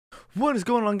What is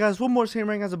going on, guys? One more time,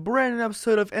 bringing us a brand new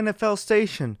episode of NFL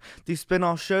Station, the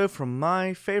spin-off show from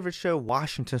my favorite show,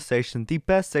 Washington Station, the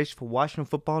best station for Washington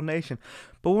Football Nation.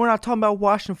 But we're not talking about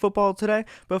Washington football today.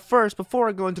 But first, before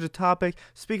I go into the topic,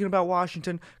 speaking about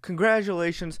Washington,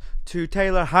 congratulations to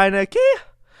Taylor Heinicke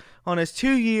on his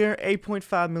 2-year,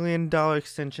 $8.5 million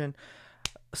extension.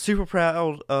 Super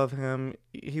proud of him.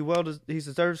 He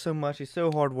deserves so much. He's so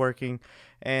hardworking,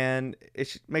 and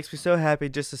it makes me so happy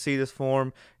just to see this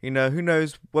form. You know, who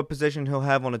knows what position he'll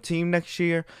have on a team next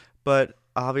year, but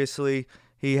obviously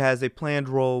he has a planned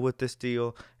role with this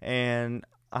deal, and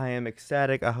I am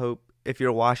ecstatic. I hope if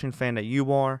you're a Washington fan that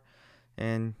you are,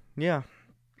 and yeah.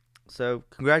 So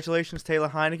congratulations, Taylor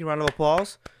Heinicke. Round of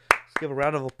applause. Let's give a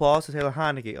round of applause to Taylor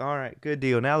Heinicke. All right, good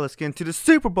deal. Now let's get into the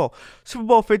Super Bowl. Super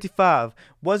Bowl 55.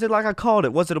 Was it like I called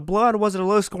it? Was it a blowout or was it a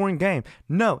low-scoring game?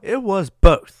 No, it was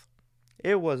both.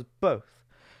 It was both.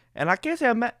 And I can't say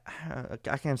I'm mad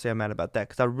about that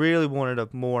because I really wanted a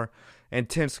more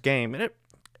intense game. And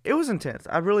it was intense.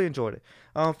 I really enjoyed it.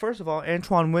 First of all,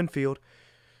 Antoine Winfield,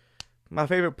 my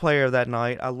favorite player that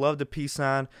night. I love the peace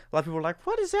sign. A lot of people were like,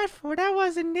 what is that for? That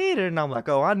wasn't needed. And I'm like,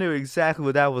 oh, I knew exactly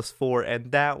what that was for.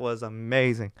 And that was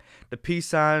amazing. The peace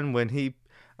sign when he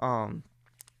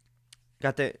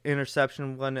got the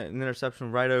interception, wasn't it? An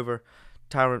interception right over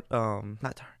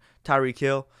Tyreek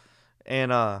Hill.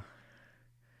 And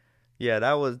yeah,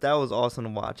 that was awesome to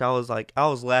watch. I was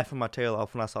laughing my tail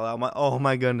off when I saw that. I'm like, oh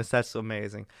my goodness, that's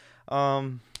amazing.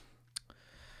 Before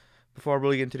I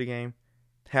really get into the game,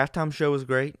 halftime show was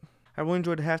great. I really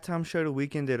enjoyed the halftime show. The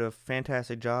Weeknd did a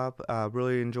fantastic job. I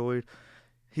really enjoyed.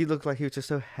 He looked like he was just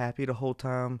so happy the whole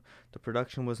time. The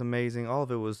production was amazing. All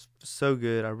of it was so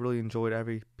good. I really enjoyed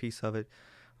every piece of it.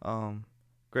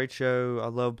 Great show. I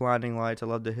love Blinding Lights. I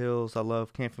love The Hills. I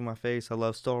love Can't Feel My Face. I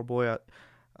love Starboy.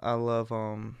 I love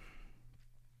I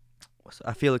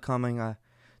Feel It Coming.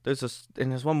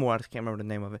 There's one more, I just can't remember the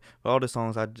name of it. But all the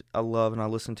songs I love and I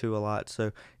listen to a lot.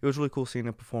 So it was really cool seeing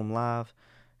him perform live.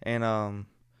 And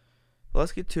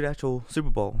let's get to the actual Super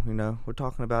Bowl. You know, we're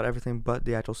talking about everything but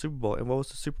the actual Super Bowl. And what was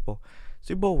the Super Bowl?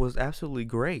 Super Bowl was absolutely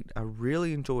great. I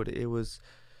really enjoyed it. It was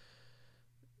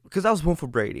because I was pulling for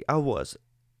Brady. I was.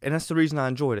 And that's the reason I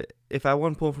enjoyed it. If I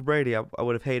wasn't pulling for Brady, I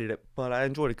would have hated it. But I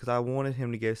enjoyed it because I wanted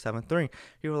him to get 7-3.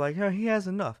 People were like, oh, he has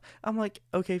enough. I'm like,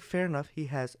 okay, fair enough. He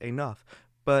has enough.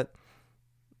 But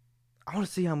I want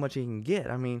to see how much he can get.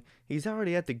 I mean, he's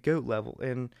already at the GOAT level.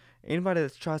 And anybody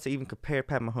that tries to even compare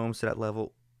Pat Mahomes to that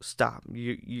level, stop.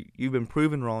 You've been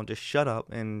proven wrong. Just shut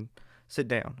up and sit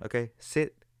down, okay?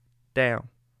 Sit down.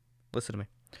 Listen to me.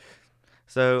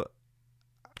 So,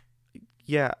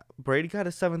 yeah, Brady got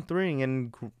a 7-3,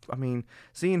 and I mean,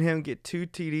 seeing him get 2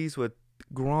 TDs with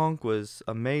Gronk was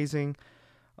amazing.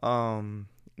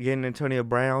 Getting Antonio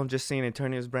Brown, just seeing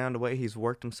Antonio Brown, the way he's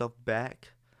worked himself back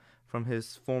from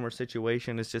his former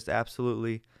situation is just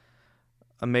absolutely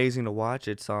amazing to watch.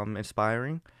 It's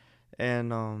inspiring,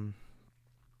 and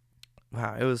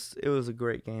wow, it was a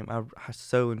great game. I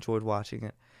so enjoyed watching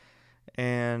it,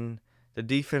 and the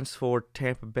defense for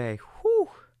Tampa Bay, whew,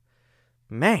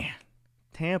 man.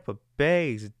 Tampa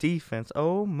Bay's defense,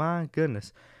 oh my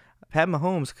goodness. Pat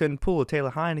Mahomes couldn't pull a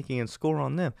Taylor Heinicke and score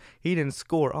on them. He didn't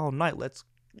score all night. Let's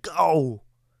go.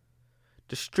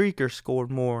 The streaker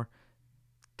scored more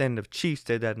than the Chiefs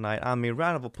did that night. I mean,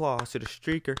 round of applause to the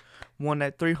streaker. Won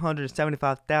that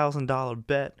 $375,000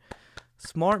 bet.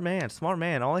 Smart man.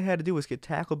 All he had to do was get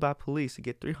tackled by police to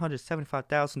get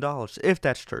 $375,000, if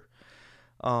that's true.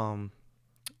 But a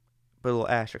little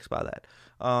asterisk by that.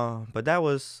 But that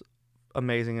was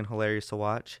amazing and hilarious to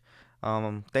watch.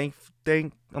 I'm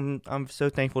so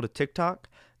thankful to TikTok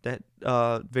that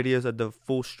videos of the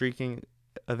full streaking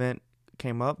event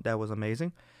came up. That was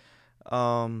amazing.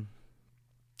 Yeah,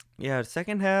 the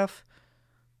second half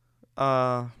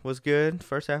was good.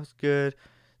 First half was good.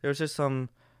 There was just some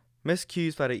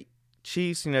miscues by the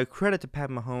Chiefs. You know, credit to Pat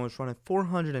Mahomes running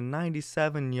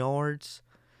 497 yards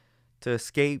to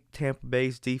escape Tampa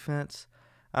Bay's defense.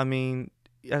 I mean,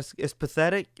 it's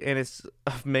pathetic and it's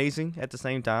amazing at the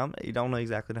same time. You don't know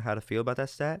exactly how to feel about that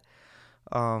stat,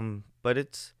 but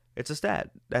it's a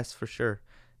stat, that's for sure.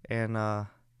 And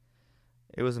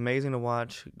it was amazing to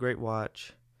watch, great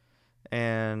watch,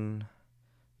 and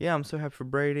yeah, I'm so happy for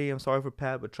Brady. I'm sorry for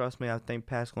Pat, but trust me, I think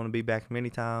Pat's going to be back many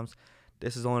times.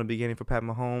 This is only the beginning for Pat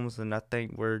Mahomes, and I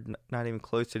think we're not even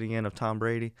close to the end of Tom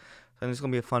Brady. So it's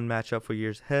going to be a fun matchup for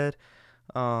years ahead.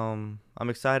 I'm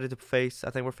excited to face. I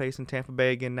think we're facing Tampa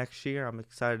Bay again next year. I'm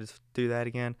excited to do that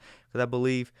again because I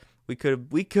believe we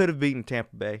could have beaten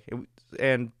Tampa Bay,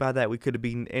 and by that we could have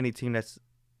beaten any team that's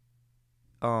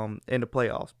in the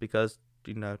playoffs because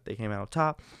you know they came out on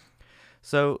top.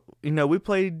 So we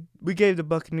gave the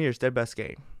Buccaneers their best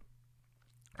game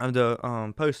of the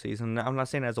postseason. I'm not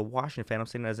saying that as a Washington fan. I'm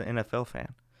saying that as an NFL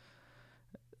fan.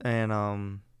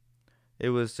 And it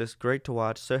was just great to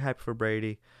watch. So happy for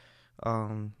Brady.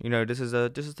 This is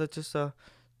just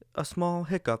a small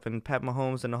hiccup in Pat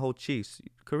Mahomes and the whole Chiefs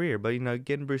career. But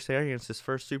getting Bruce Arians his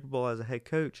first Super Bowl as a head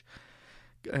coach,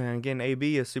 and getting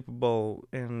AB a Super Bowl,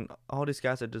 and all these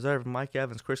guys that deserve it, Mike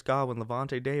Evans, Chris Godwin,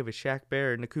 Levante David, Shaq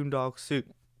Barrett, Nakoon Dog Suit,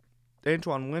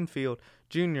 Antoine Winfield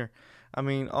Jr. I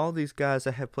mean, all these guys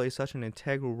that have played such an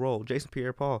integral role. Jason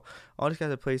Pierre-Paul, all these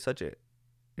guys have played such an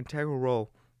integral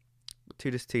role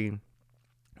to this team.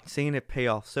 Seeing it pay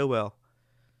off so well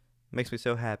makes me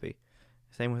so happy.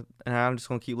 Same with, and I'm just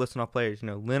gonna keep listing off players.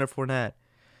 Leonard Fournette.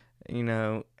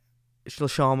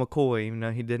 LaShawn McCoy. Even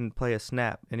though he didn't play a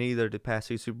snap in either of the past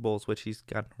 2 Super Bowls, which he's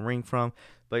got a ring from.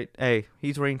 But hey,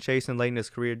 he's ring chasing late in his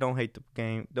career. Don't hate the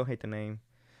game. Don't hate the name.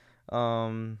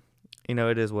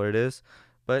 It is what it is.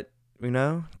 But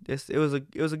it was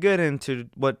a good end to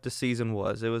what the season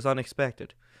was. It was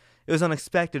unexpected. It was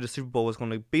unexpected the Super Bowl was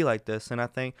going to be like this, and I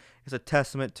think it's a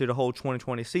testament to the whole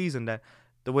 2020 season that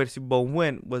the way the Super Bowl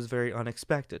went was very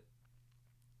unexpected.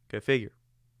 Go figure.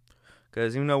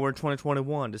 Because even though we're in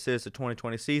 2021, this is the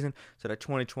 2020 season, so that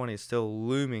 2020 is still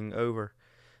looming over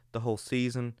the whole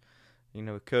season,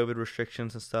 with COVID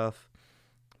restrictions and stuff.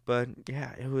 But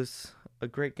yeah, it was a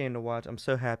great game to watch. I'm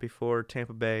so happy for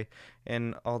Tampa Bay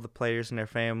and all the players and their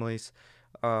families.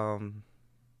 And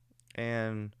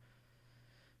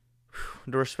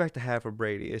the respect I have for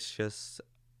Brady is just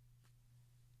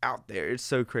out there. It's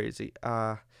so crazy.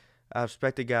 I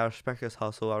respect the guy. I respect his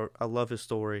hustle. I love his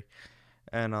story.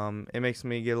 And it makes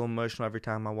me get a little emotional every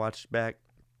time I watch back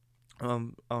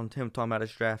on him talking about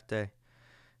his draft day.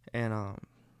 And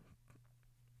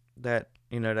that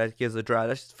gives a drive.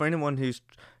 That's for anyone who's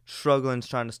struggling,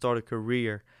 trying to start a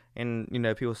career, and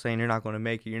people saying you're not going to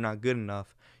make it, you're not good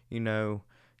enough.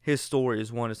 His story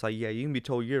is one. It's like, yeah, you can be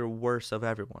told you're the worst of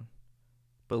everyone,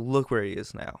 but look where he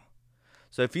is now.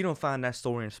 So if you don't find that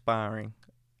story inspiring,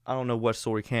 I don't know what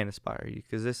story can inspire you,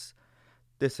 because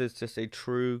this is just a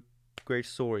true great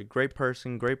story, great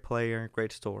person, great player,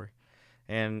 great story.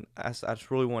 And I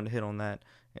just really wanted to hit on that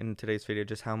in today's video,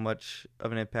 just how much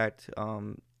of an impact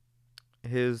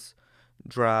his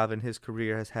drive and his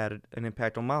career has had an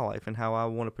impact on my life, and how I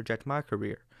want to project my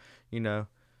career.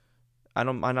 I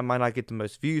might not get the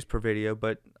most views per video,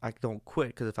 but I don't quit,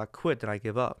 because if I quit, then I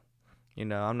give up.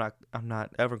 I'm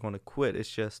not ever going to quit. It's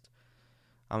just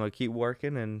I'm gonna keep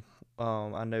working, and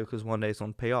I know, because one day it's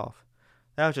gonna pay off.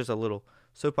 That was just a little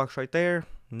soapbox right there.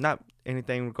 Not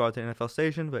anything regarding the NFL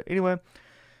station, but anyway,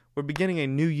 we're beginning a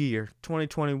new year,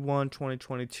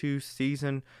 2021-2022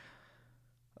 season.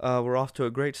 We're off to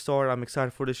a great start. I'm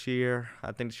excited for this year.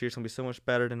 I think this year's gonna be so much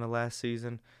better than the last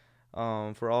season,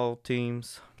 for all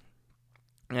teams,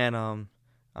 and I'm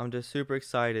just super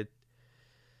excited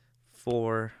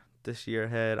for this year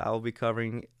ahead. I will be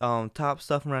covering top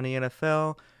stuff around the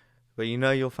NFL, but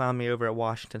you'll find me over at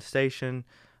Washington Station.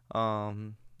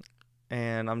 And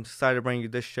I'm excited to bring you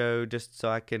this show just so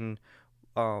I can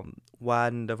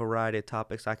widen the variety of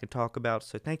topics I can talk about.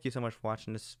 So thank you so much for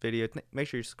watching this video. Make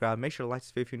sure you subscribe. Make sure to like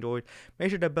this video if you enjoyed. Make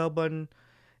sure that bell button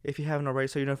if you haven't already,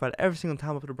 so you're notified every single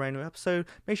time I put a brand new episode.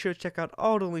 Make sure to check out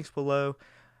all the links below.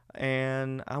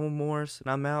 And I'm Morris, and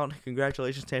I'm out.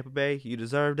 Congratulations, Tampa Bay. You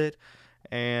deserved it.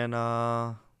 And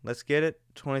let's get it.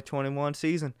 2021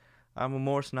 season. I'm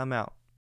Morris, and I'm out.